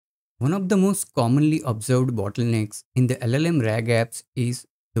One of the most commonly observed bottlenecks in the LLM RAG apps is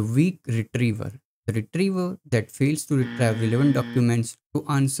the weak retriever, the retriever that fails to retrieve relevant documents to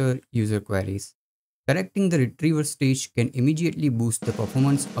answer user queries. Correcting the retriever stage can immediately boost the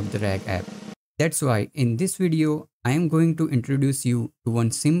performance of the RAG app. That's why in this video, I am going to introduce you to one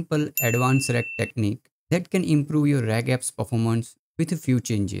simple advanced RAG technique that can improve your RAG app's performance with a few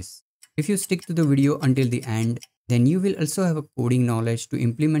changes. If you stick to the video until the end, then you will also have a coding knowledge to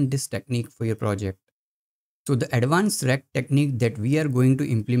implement this technique for your project. So the advanced RAG technique that we are going to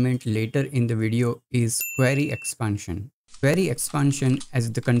implement later in the video is query expansion. Query expansion,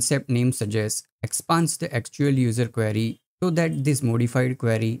 as the concept name suggests, expands the actual user query so that this modified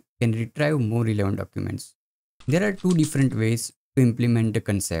query can retrieve more relevant documents. There are two different ways to implement the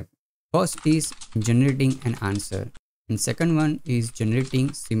concept. First is generating an answer, and second one is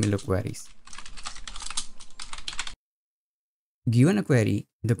generating similar queries. Given a query,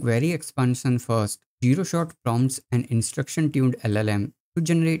 the query expansion first zero-shot prompts an instruction-tuned LLM to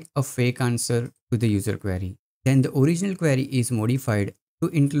generate a fake answer to the user query. Then the original query is modified to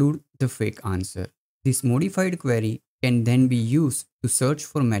include the fake answer. This modified query can then be used to search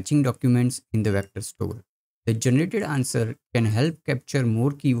for matching documents in the vector store. The generated answer can help capture more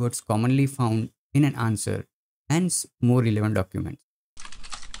keywords commonly found in an answer, hence more relevant documents.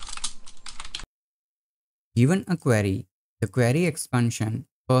 Given a query, the query expansion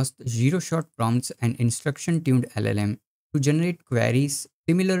first zero-shot prompts an instruction-tuned LLM to generate queries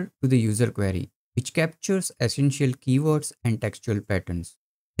similar to the user query, which captures essential keywords and textual patterns.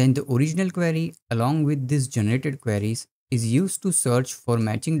 Then the original query, along with these generated queries, is used to search for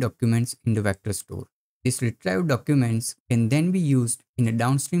matching documents in the vector store. These retrieved documents can then be used in a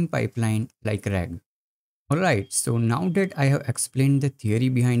downstream pipeline like RAG. Alright, so now that I have explained the theory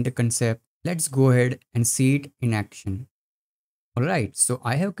behind the concept, let's go ahead and see it in action. Alright, so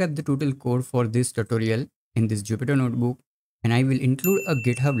I have kept the total code for this tutorial in this Jupyter notebook, and I will include a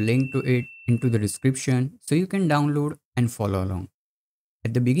GitHub link to it into the description so you can download and follow along.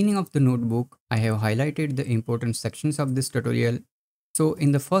 At the beginning of the notebook, I have highlighted the important sections of this tutorial. So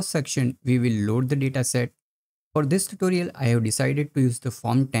in the first section, we will load the dataset. For this tutorial, I have decided to use the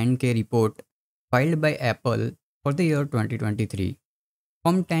Form 10K report filed by Apple for the year 2023.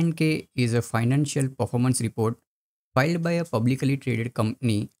 Form 10K is a financial performance report filed by a publicly traded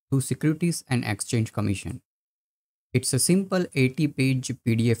company to Securities and Exchange Commission. It's a simple 80-page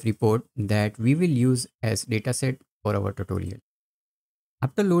PDF report that we will use as dataset for our tutorial.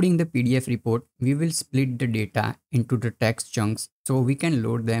 After loading the PDF report, we will split the data into the text chunks so we can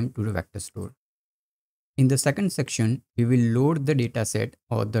load them to the vector store. In the second section, we will load the dataset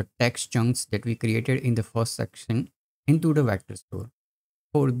or the text chunks that we created in the first section into the vector store.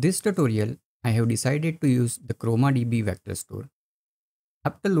 For this tutorial, I have decided to use the Chroma DB vector store.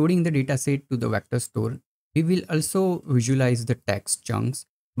 After loading the dataset to the vector store, we will also visualize the text chunks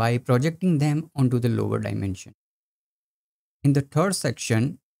by projecting them onto the lower dimension. In the third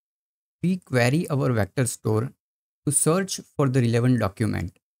section, we query our vector store to search for the relevant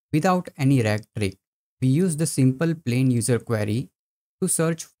document without any RAG trick. We use the simple plain user query to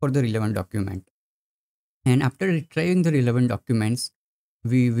search for the relevant document. And after retrieving the relevant documents,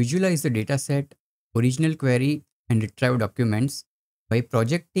 we visualize the dataset, original query, and retrieved documents by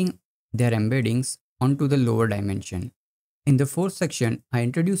projecting their embeddings onto the lower dimension. In the fourth section, I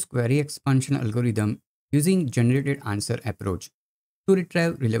introduce query expansion algorithm using generated answer approach to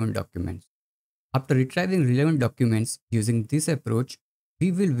retrieve relevant documents. After retrieving relevant documents using this approach,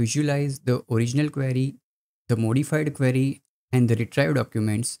 we will visualize the original query, the modified query, and the retrieved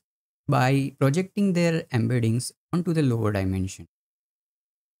documents by projecting their embeddings onto the lower dimension.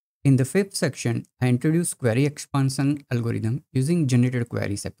 In the fifth section, I introduce query expansion algorithm using generated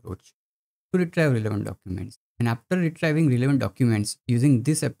queries approach to retrieve relevant documents. And after retrieving relevant documents using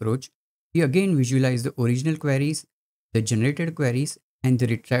this approach, we again visualize the original queries, the generated queries, and the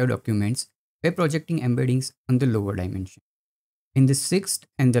retrieved documents by projecting embeddings on the lower dimension. In the sixth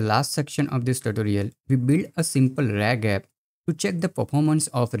and the last section of this tutorial, we build a simple RAG app to check the performance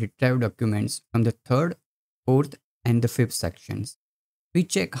of retrieved documents from the third, fourth, and the fifth sections. We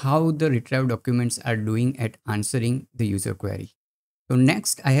check how the retrieved documents are doing at answering the user query. So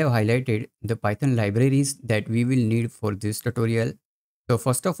next, I have highlighted the Python libraries that we will need for this tutorial. So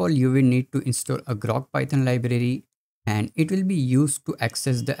first of all, you will need to install a Groq Python library, and it will be used to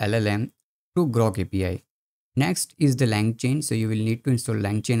access the LLM through Groq API. Next is the LangChain, so you will need to install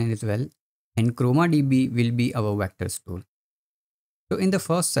LangChain as well. And Chroma DB will be our vector store. So in the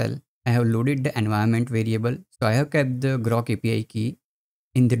first cell, I have loaded the environment variable. So I have kept the Groq API key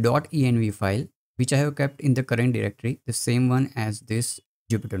in the .env file, which I have kept in the current directory, the same one as this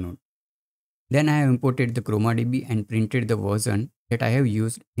Jupyter node. Then I have imported the ChromaDB and printed the version that I have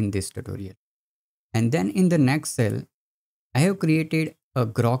used in this tutorial. And then in the next cell, I have created a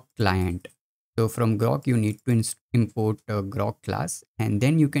Groq client. So from Groq, you need to import a Groq class, and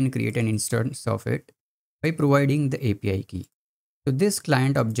then you can create an instance of it by providing the API key. So this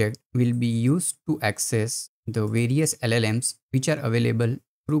client object will be used to access the various LLMs which are available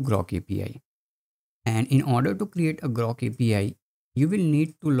through Groq API. And in order to create a Groq API, you will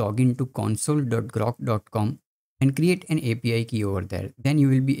need to log into console.groq.com and create an API key over there. Then you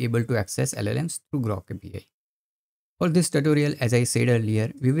will be able to access LLMs through Groq API. For this tutorial, as I said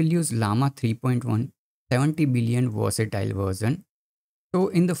earlier, we will use Llama 3.1 70 billion versatile version. So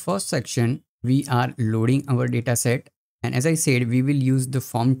in the first section, we are loading our dataset. And as I said, we will use the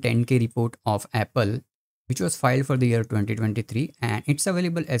Form 10K report of Apple, which was filed for the year 2023, and it's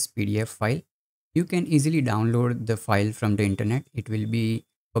available as PDF file. You can easily download the file from the internet. It will be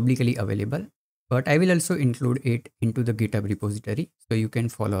publicly available, but I will also include it into the GitHub repository so you can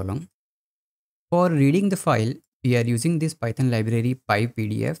follow along. For reading the file, we are using this Python library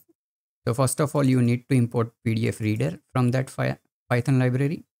PyPDF. So first of all, you need to import PDF reader from that Python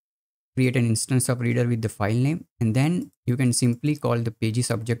library, create an instance of reader with the file name, and then you can simply call the pages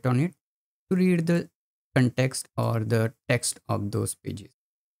object on it to read the context or the text of those pages.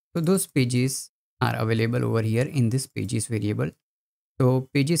 So those pages are available over here in this pages variable. So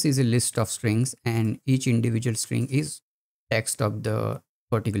pages is a list of strings, and each individual string is text of the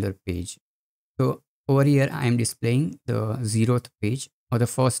particular page. So over here, I am displaying the 0th page or the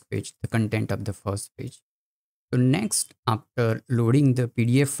first page, the content of the first page. So next, after loading the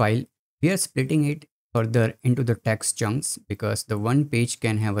PDF file, we are splitting it further into the text chunks because the one page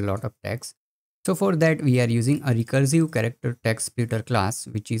can have a lot of text. So for that, we are using a recursive character text splitter class,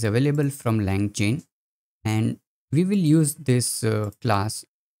 which is available from LangChain. And we will use this class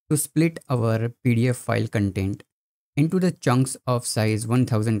to split our PDF file content into the chunks of size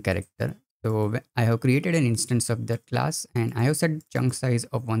 1000 character. So I have created an instance of that class and I have set chunk size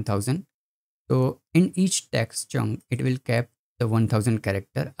of 1000. So in each text chunk, it will cap the 1000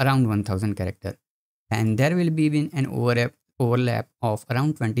 character, around 1000 character. And there will be an overlap of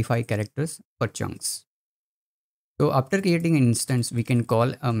around 25 characters per chunks. So after creating an instance, we can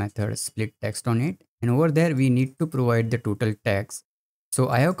call a method split text on it. And over there, we need to provide the total text. So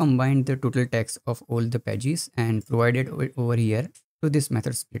I have combined the total text of all the pages and provided over here to this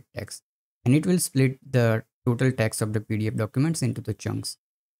method split text. And it will split the total text of the PDF documents into the chunks.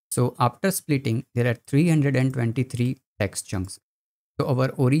 So after splitting, there are 323 text chunks. So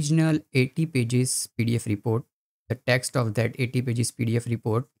our original 80 pages PDF report, the text of that 80 pages PDF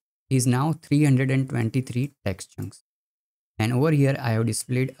report is now 323 text chunks. And over here, I have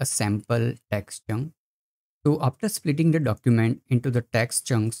displayed a sample text chunk. So after splitting the document into the text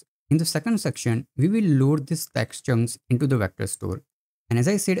chunks, in the second section, we will load these text chunks into the vector store. And as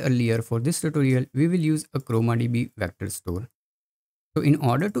I said earlier, for this tutorial, we will use a ChromaDB vector store. So in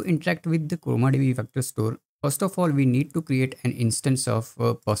order to interact with the ChromaDB vector store, first of all, we need to create an instance of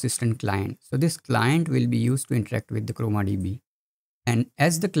a persistent client. So this client will be used to interact with the ChromaDB. And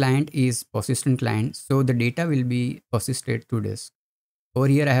as the client is persistent client, so the data will be persisted to disk. Over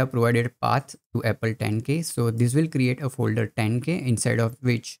here, I have provided path to Apple 10K. So this will create a folder 10K inside of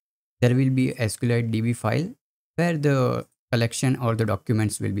which there will be a SQLite DB file where the collection or the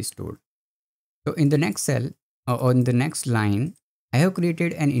documents will be stored. So in the next cell or on the next line, I have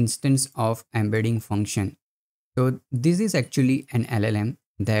created an instance of embedding function. So this is actually an LLM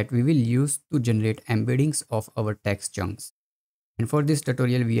that we will use to generate embeddings of our text chunks. And for this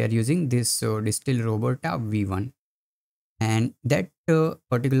tutorial, we are using this Distill Roberta V1. And that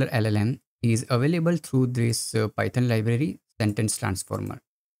particular LLM is available through this Python library sentence transformer.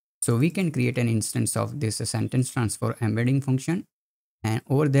 So we can create an instance of this sentence transfer embedding function. And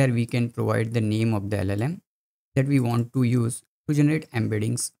over there, we can provide the name of the LLM that we want to use to generate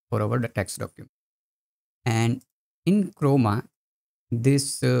embeddings for our text document. And in Chroma,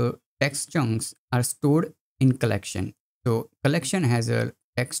 these text chunks are stored in collection. So collection has a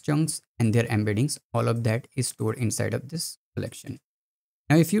text chunks and their embeddings. All of that is stored inside of this collection.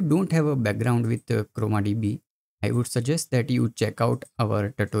 Now, if you don't have a background with ChromaDB, I would suggest that you check out our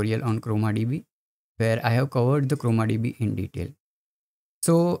tutorial on ChromaDB, where I have covered the ChromaDB in detail.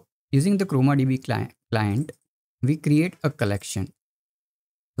 So using the ChromaDB client, we create a collection.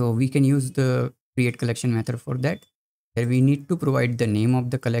 So we can use the create collection method for that. There we need to provide the name of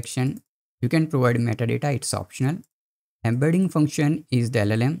the collection. You can provide metadata, it's optional. Embedding function is the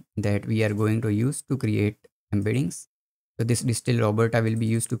LLM that we are going to use to create embeddings. So this Distill Roberta will be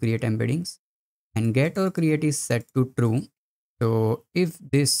used to create embeddings. And get or create is set to true. So if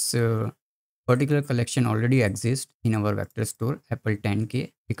this particular collection already exists in our vector store Apple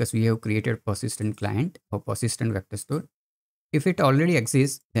 10K because we have created persistent client or persistent vector store. If it already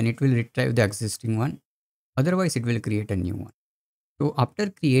exists, then it will retrieve the existing one. Otherwise, it will create a new one. So after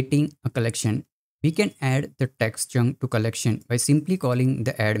creating a collection, we can add the text chunk to collection by simply calling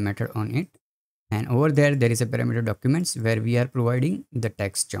the add method on it. And over there is a parameter documents where we are providing the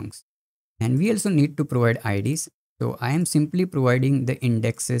text chunks. And we also need to provide IDs. So I am simply providing the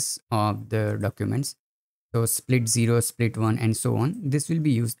indexes of the documents. So split 0, split 1, and so on. This will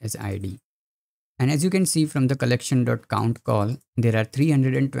be used as ID. And as you can see from the collection.count call, there are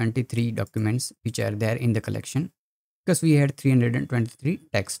 323 documents which are there in the collection because we had 323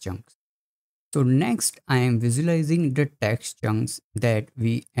 text chunks. So next I am visualizing the text chunks that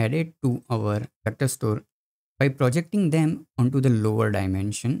we added to our vector store by projecting them onto the lower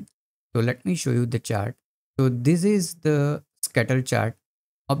dimension. So let me show you the chart. So this is the scatter chart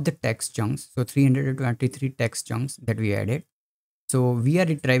of the text chunks. So 323 text chunks that we added. So we are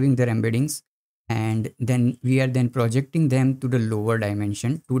retrieving their embeddings and then we are then projecting them to the lower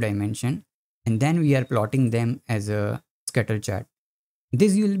dimension, 2 dimension, and then we are plotting them as a scatter chart.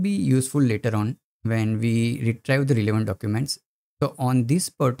 This will be useful later on when we retrieve the relevant documents. So on this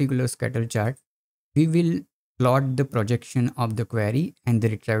particular scatter chart, we will plot the projection of the query and the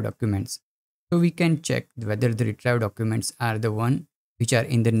retrieved documents. So we can check whether the retrieved documents are the one which are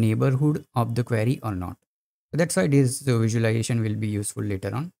in the neighborhood of the query or not. So that's why this visualization will be useful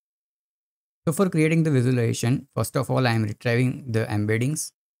later on. So for creating the visualization, first of all, I am retrieving the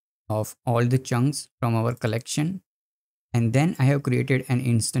embeddings of all the chunks from our collection. And then I have created an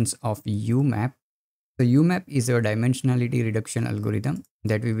instance of UMap. So UMap is a dimensionality reduction algorithm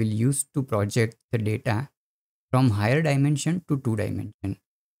that we will use to project the data from higher dimension to 2 dimension.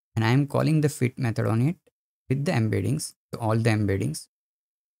 And I am calling the fit method on it with the embeddings, so all the embeddings.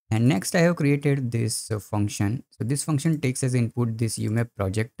 And next I have created this function. So this function takes as input this UMap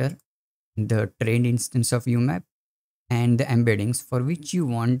projector, the trained instance of UMap, and the embeddings for which you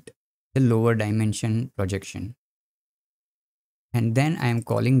want the lower dimension projection. And then I am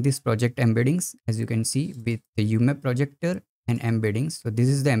calling this project embeddings, as you can see, with the UMap projector and embeddings. So this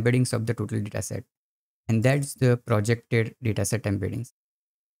is the embeddings of the total dataset. And that's the projected dataset embeddings.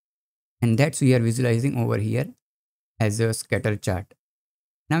 And that's we are visualizing over here as a scatter chart.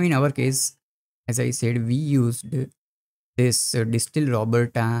 Now in our case, as I said, we used this Distill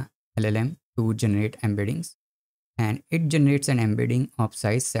Roberta LLM to generate embeddings. And it generates an embedding of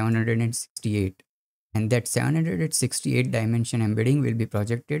size 768. And that 768 dimension embedding will be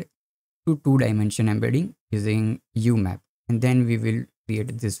projected to 2 dimension embedding using UMap. And then we will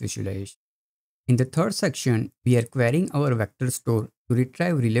create this visualization. In the third section, we are querying our vector store to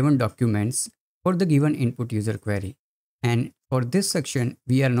retrieve relevant documents for the given input user query. And for this section,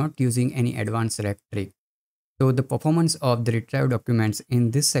 we are not using any advanced rec trick. So the performance of the retrieved documents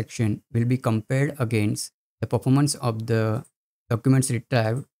in this section will be compared against the performance of the documents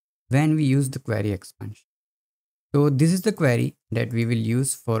retrieved when we use the query expansion. So this is the query that we will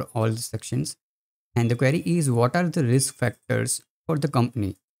use for all the sections. And the query is, what are the risk factors for the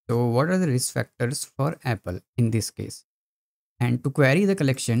company? So what are the risk factors for Apple in this case? And to query the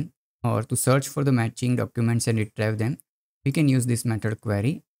collection or to search for the matching documents and retrieve them, we can use this method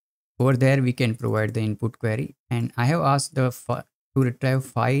query. Over there, we can provide the input query. And I have asked to retrieve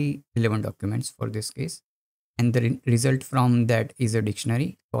 5 relevant documents for this case. And the result from that is a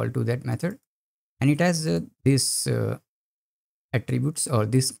dictionary call to that method. And it has this attributes or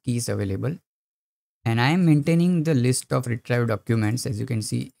these keys available. And I am maintaining the list of retrieved documents, as you can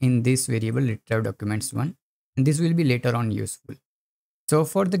see in this variable retrieved documents 1. And this will be later on useful. So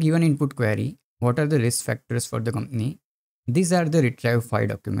for the given input query, what are the risk factors for the company? These are the retrieved 5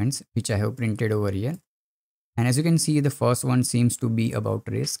 documents which I have printed over here. And as you can see, the first one seems to be about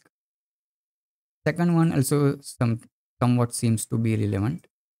risk. Second one also somewhat seems to be relevant,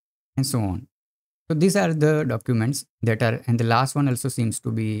 and so on. So these are the documents that are, and the last one also seems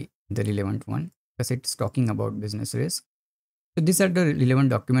to be the relevant one because it's talking about business risk. So these are the relevant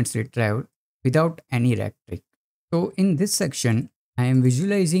documents retrieved without any rec trick. So in this section, I am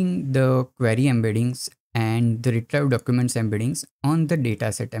visualizing the query embeddings and the retrieved documents embeddings on the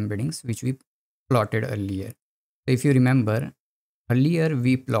dataset embeddings which we plotted earlier. So if you remember, earlier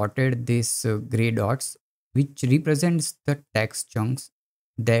we plotted these gray dots which represents the text chunks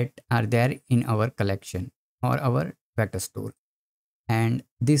that are there in our collection or our vector store. And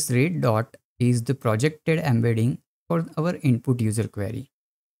this red dot is the projected embedding for our input user query.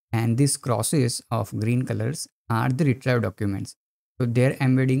 And these crosses of green colors are the retrieved documents. So their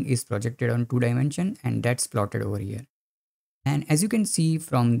embedding is projected on 2 dimension and that's plotted over here. And as you can see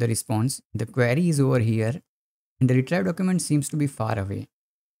from the response, the query is over here and the retrieved document seems to be far away.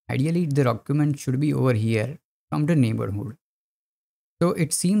 Ideally, the document should be over here from the neighborhood. So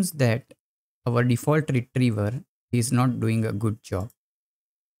it seems that our default retriever is not doing a good job.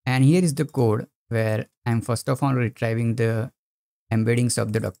 And here is the code where I'm first of all retrieving the embeddings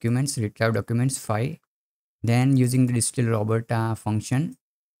of the documents, retrieve documents file. Then using the distill roberta function,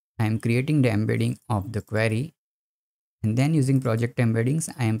 I'm creating the embedding of the query. And then using project embeddings,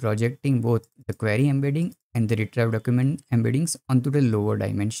 I am projecting both the query embedding and the retrieve document embeddings onto the lower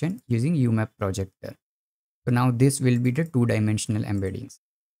dimension using UMap projector. So now this will be the two-dimensional embeddings.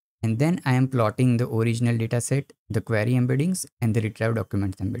 And then I am plotting the original dataset, the query embeddings, and the retrieve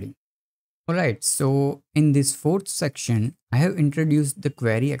documents embedding. Alright, so in this fourth section, I have introduced the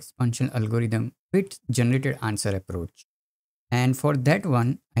query expansion algorithm with generated answer approach. And for that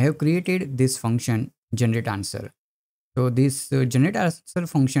one, I have created this function generate answer. So this generate answer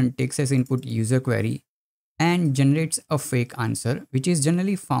function takes as input user query and generates a fake answer, which is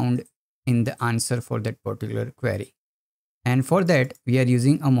generally found in the answer for that particular query. And for that, we are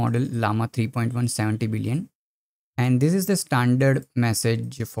using a model Llama 3.1 70 billion. And this is the standard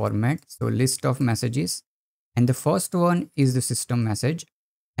message format. So list of messages. And the first one is the system message.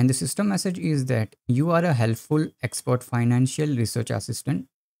 And the system message is that you are a helpful expert financial research assistant.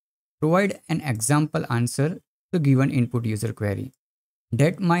 Provide an example answer to given input user query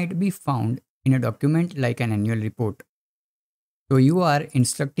that might be found in a document like an annual report. So you are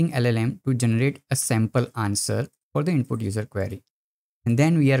instructing LLM to generate a sample answer for the input user query. And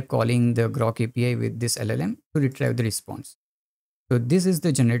then we are calling the Groq API with this LLM to retrieve the response. So this is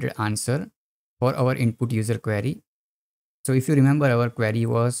the generated answer for our input user query. So if you remember, our query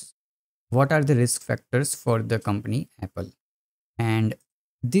was, what are the risk factors for the company Apple? And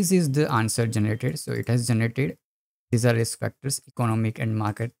this is the answer generated. So it has generated, these are risk factors: economic and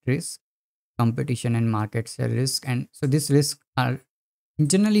market risk, competition and market share risk. And so these risks are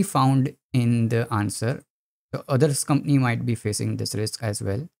generally found in the answer. The other company might be facing this risk as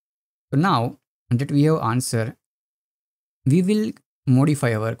well. So now that we have answer, we will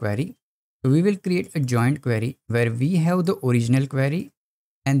modify our query. So we will create a joint query where we have the original query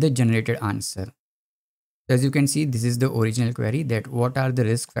and the generated answer. So as you can see, this is the original query, that what are the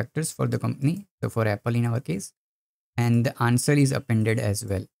risk factors for the company, so for Apple in our case, and the answer is appended as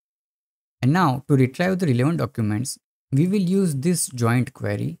well. And now to retrieve the relevant documents, we will use this joint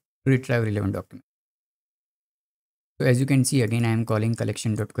query to retrieve relevant documents. So as you can see, again I am calling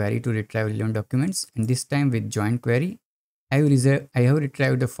collection.query to retrieve relevant documents, and this time with joint query, I have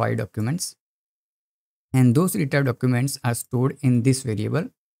retrieved the 5 documents, and those retrieved documents are stored in this variable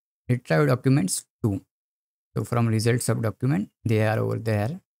retrieve documents 2. So from results of document, they are over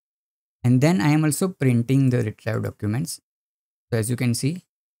there. And then I am also printing the retrieved documents. So as you can see,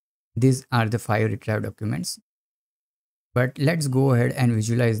 these are the 5 retrieved documents. But let's go ahead and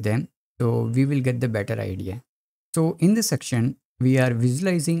visualize them so we will get the better idea. So in this section, we are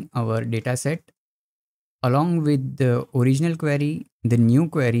visualizing our data set along with the original query, the new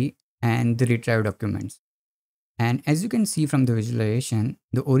query, and the retrieved documents. And as you can see from the visualization,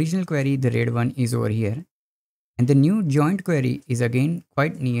 the original query, the red one, is over here. And the new joint query is again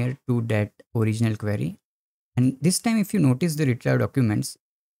quite near to that original query. And this time, if you notice the retrieved documents,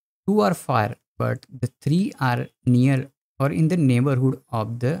 2 are far, but the 3 are near or in the neighborhood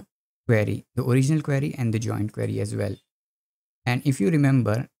of the query, the original query and the joint query as well. And if you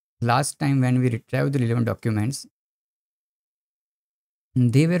remember, last time when we retrieved the relevant documents,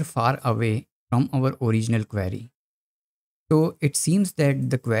 they were far away from our original query. So it seems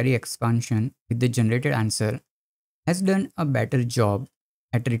that the query expansion with the generated answer has done a better job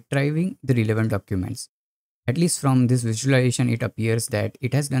at retrieving the relevant documents. At least from this visualization, it appears that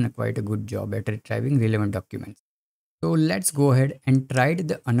it has done quite a good job at retrieving relevant documents. So let's go ahead and try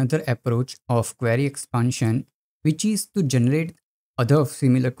the another approach of query expansion, which is to generate other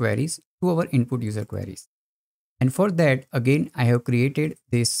similar queries to our input user queries. And for that, again, I have created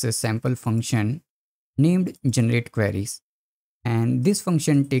this sample function named generate queries. And this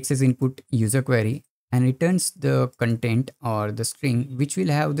function takes as input user query and returns the content or the string which will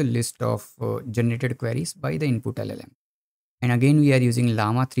have the list of generated queries by the input LLM. And again, we are using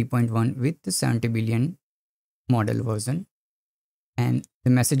Llama 3.1 with the 70 billion model version. And the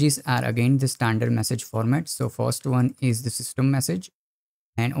messages are again the standard message format. So first one is the system message.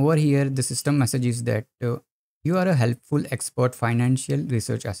 And over here, the system message is that you are a helpful expert financial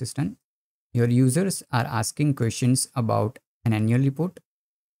research assistant. Your users are asking questions about an annual report.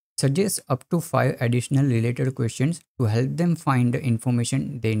 Suggest up to 5 additional related questions to help them find the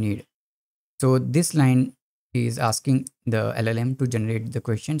information they need. So this line is asking the LLM to generate the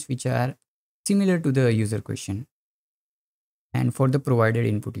questions which are similar to the user question and for the provided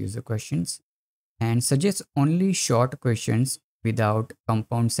input user questions, and suggests only short questions without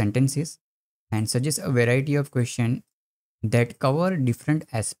compound sentences, and suggests a variety of questions that cover different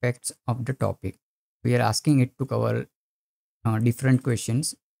aspects of the topic. We are asking it to cover different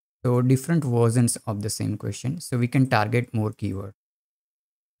questions, so different versions of the same question, so we can target more keywords.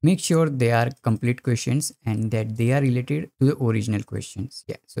 Make sure they are complete questions and that they are related to the original questions.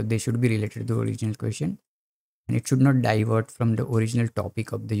 Yeah, so they should be related to the original question and it should not divert from the original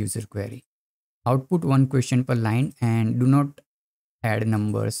topic of the user query. Output one question per line and do not add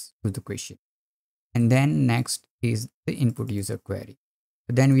numbers to the question. And then next is the input user query.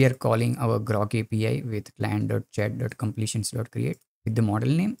 Then we are calling our Groq API with client.chat.completions.create with the model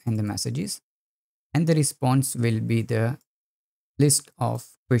name and the messages. And the response will be the list of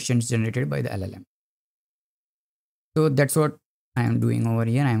questions generated by the LLM. So that's what I am doing over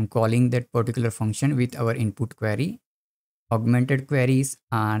here. I am calling that particular function with our input query. Augmented queries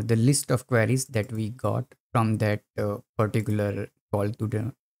are the list of queries that we got from that particular call to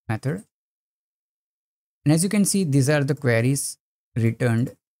the method. And as you can see, these are the queries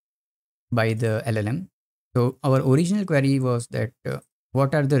returned by the LLM. So our original query was that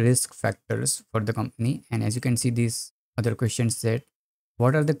what are the risk factors for the company? And as you can see, these other questions said,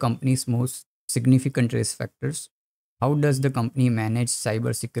 what are the company's most significant risk factors? How does the company manage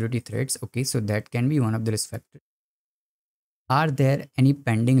cybersecurity threats? Okay, so that can be one of the risk factors. Are there any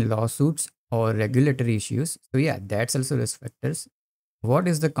pending lawsuits or regulatory issues? So yeah, that's also risk factors. What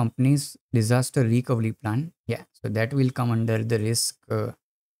is the company's disaster recovery plan? Yeah, so that will come under the risk,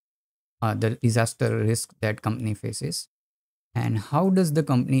 the disaster risk that company faces. And how does the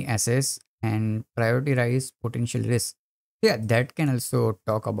company assess and prioritize potential risks? Yeah, that can also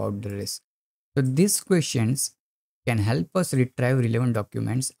talk about the risk. So these questions can help us retrieve relevant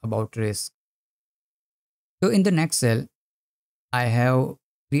documents about risk. So in the next cell, I have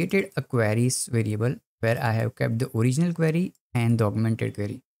created a queries variable where I have kept the original query and the augmented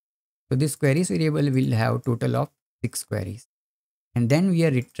query. So this queries variable will have total of 6 queries. And then we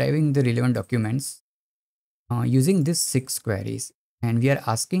are retrieving the relevant documents using these 6 queries. And we are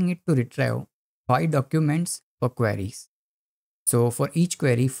asking it to retrieve 5 documents per queries. So for each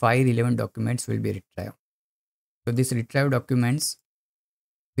query, 5 relevant documents will be retrieved. So these retrieved documents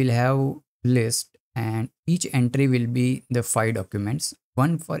will have list and each entry will be the 5 documents,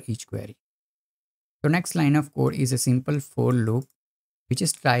 one for each query. So next line of code is a simple for loop which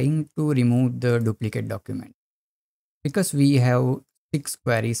is trying to remove the duplicate document. Because we have 6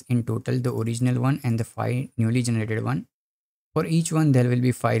 queries in total, the original one and the 5 newly generated one. For each one, there will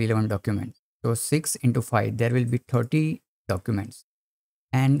be 5 relevant documents. So 6 into 5, there will be 30 documents.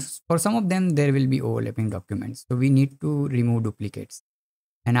 And for some of them, there will be overlapping documents. So we need to remove duplicates.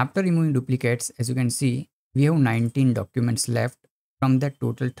 And after removing duplicates, as you can see, we have 19 documents left from that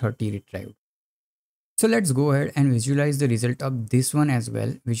total 30 retrieved. So let's go ahead and visualize the result of this one as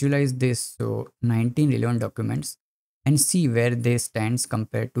well. Visualize this, so 19 relevant documents, and see where they stands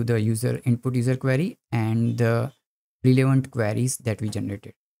compared to the input user query and the relevant queries that we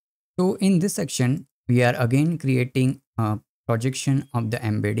generated. So in this section, we are again creating a projection of the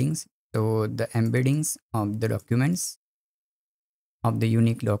embeddings. So the embeddings of the documents, of the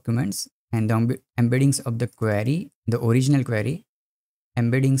unique documents, and the embeddings of the query, the original query,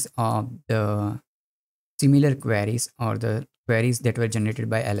 embeddings of the similar queries or the queries that were generated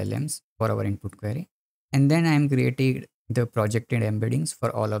by LLMs for our input query. And then I am creating the projected embeddings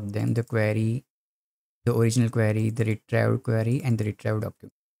for all of them, the query, the original query, the retrieved query, and the retrieved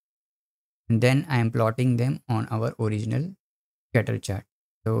document. And then I am plotting them on our original scatter chart.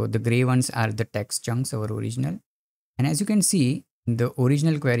 So the gray ones are the text chunks, our original. And as you can see, the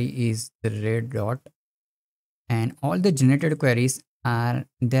original query is the red dot, and all the generated queries are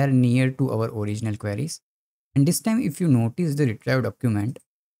there near to our original queries. And this time, if you notice the retrieved document,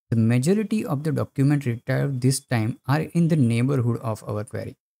 the majority of the document retrieved this time are in the neighborhood of our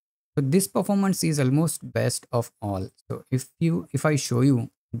query. So this performance is almost best of all. So if I show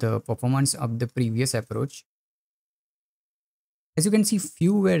you the performance of the previous approach, as you can see,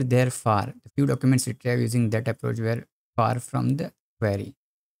 few were there far. The few documents retrieved using that approach were far from the query.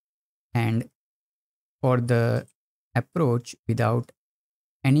 And for the approach without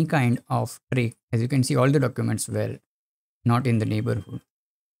any kind of trick, as you can see, all the documents were not in the neighborhood.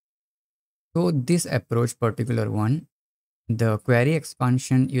 So this approach, particular one, the query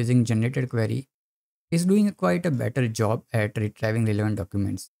expansion using generated query, is doing quite a better job at retrieving relevant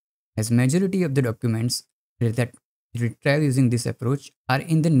documents, as majority of the documents that retrieved using this approach are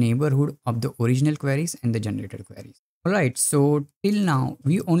in the neighborhood of the original queries and the generated queries. Alright, so till now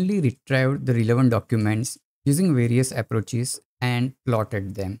we only retrieved the relevant documents using various approaches and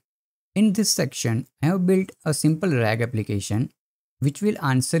plotted them. In this section, I have built a simple RAG application which will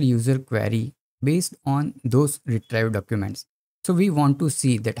answer user query based on those retrieved documents. So we want to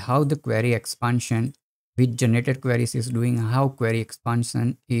see that how the query expansion with generated queries is doing, how query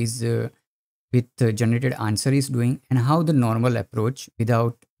expansion is with the generated answer is doing, and how the normal approach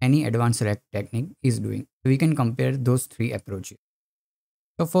without any advanced RAG technique is doing. So we can compare those three approaches.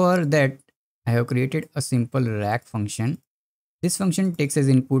 So for that, I have created a simple RAG function. This function takes as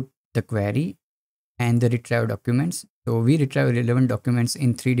input the query and the retrieved documents. So we retrieve relevant documents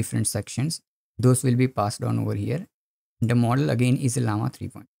in three different sections. Those will be passed on over here. The model again is a Llama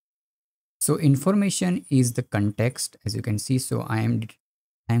 3.1. So information is the context, as you can see. So I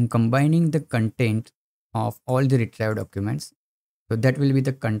am combining the content of all the retrieved documents. So that will be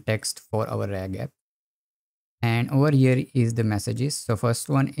the context for our RAG app. And over here is the messages. So first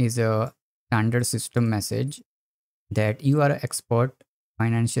one is a standard system message that you are an expert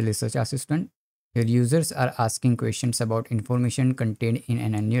financial research assistant. Your users are asking questions about information contained in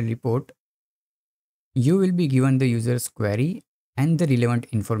an annual report. You will be given the user's query and the relevant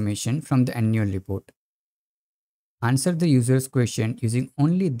information from the annual report. Answer the user's question using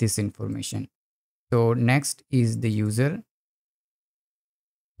only this information. So next is the user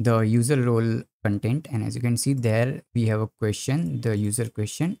role content, and as you can see there we have a question, the user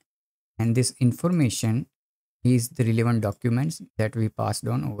question, and this information is the relevant documents that we passed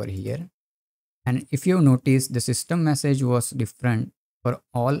on over here. And if you notice, the system message was different for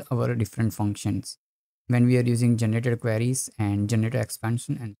all our different functions when we are using generated queries and generated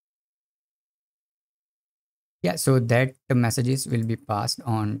expansion. And yeah, so that the messages will be passed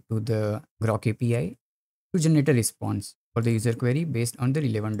on to the Groq API to generate a response for the user query based on the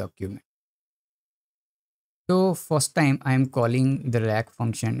relevant document. So first time I am calling the RAG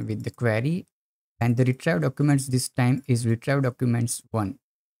function with the query, and the retrieved documents this time is retrieved documents 1.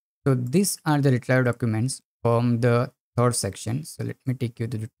 So these are the retrieved documents from the third section. So let me take you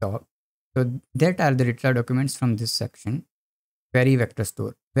to the top. So that are the retrieved documents from this section, query vector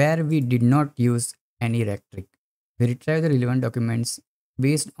store, where we did not use any RAG trick. We retrieve the relevant documents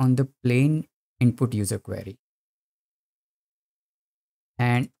based on the plain input user query.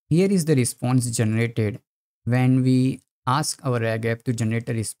 And here is the response generated when we ask our RAG app to generate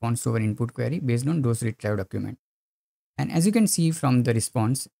a response to our input query based on those retrieved documents. And as you can see from the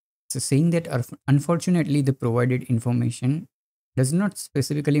response, it's saying that unfortunately the provided information does not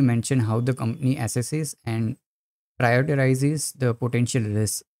specifically mention how the company assesses and prioritizes the potential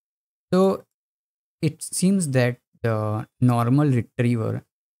risk. So it seems that the normal retriever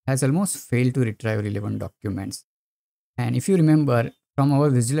has almost failed to retrieve relevant documents. And if you remember from our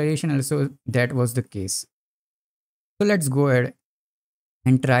visualization also, that was the case. So let's go ahead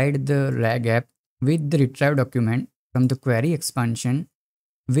and try the RAG app with the retrieved document from the query expansion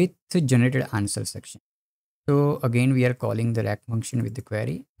with the generated answer section. So again, we are calling the RAG function with the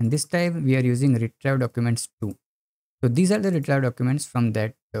query, and this time we are using retrieved documents 2. So these are the retrieved documents from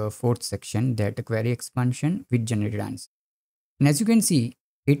that fourth section, that query expansion with generated answer. And as you can see,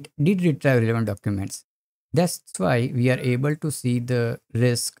 it did retrieve relevant documents. That's why we are able to see the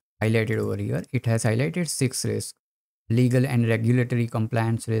risk highlighted over here. It has highlighted 6 risks: legal and regulatory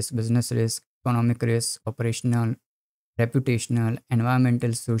compliance risk, business risk, economic risk, operational, reputational,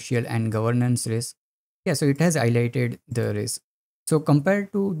 environmental, social, and governance risk. Yeah, so it has highlighted the risk. So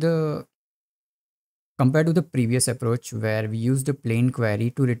compared to the previous approach where we used the plain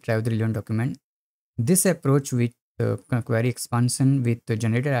query to retrieve the relevant document, this approach with the query expansion with the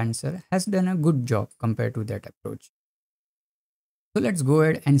generated answer has done a good job compared to that approach. So let's go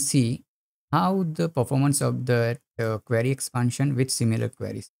ahead and see how the performance of the query expansion with similar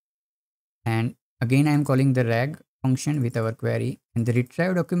queries. And again, I am calling the RAG function with our query, and the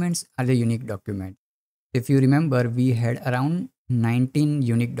retrieved documents are the unique document. If you remember, we had around 19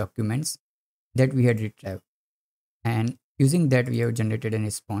 unique documents that we had retrieved, and using that we have generated a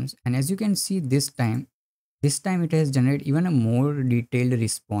response. And as you can see, this time it has generated even a more detailed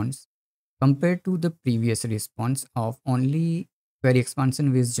response compared to the previous response of only query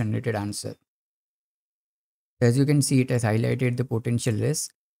expansion with generated answer. As you can see, it has highlighted the potential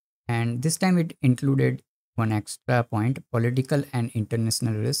risk, and this time it included one extra point, political and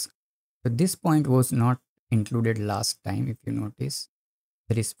international risk. So this point was not included last time, if you notice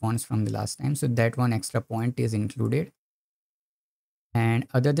the response from the last time. So that one extra point is included. And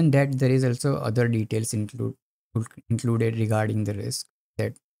other than that, there is also other details included regarding the risk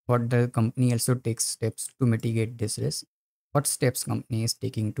that what the company also takes steps to mitigate this risk, what steps company is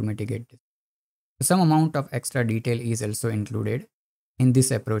taking to mitigate this. Some amount of extra detail is also included in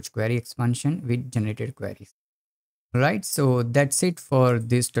this approach query expansion with generated queries. Right, so that's it for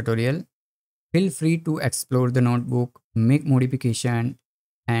this tutorial. Feel free to explore the notebook, make modification,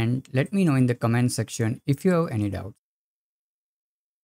 and let me know in the comment section if you have any doubts.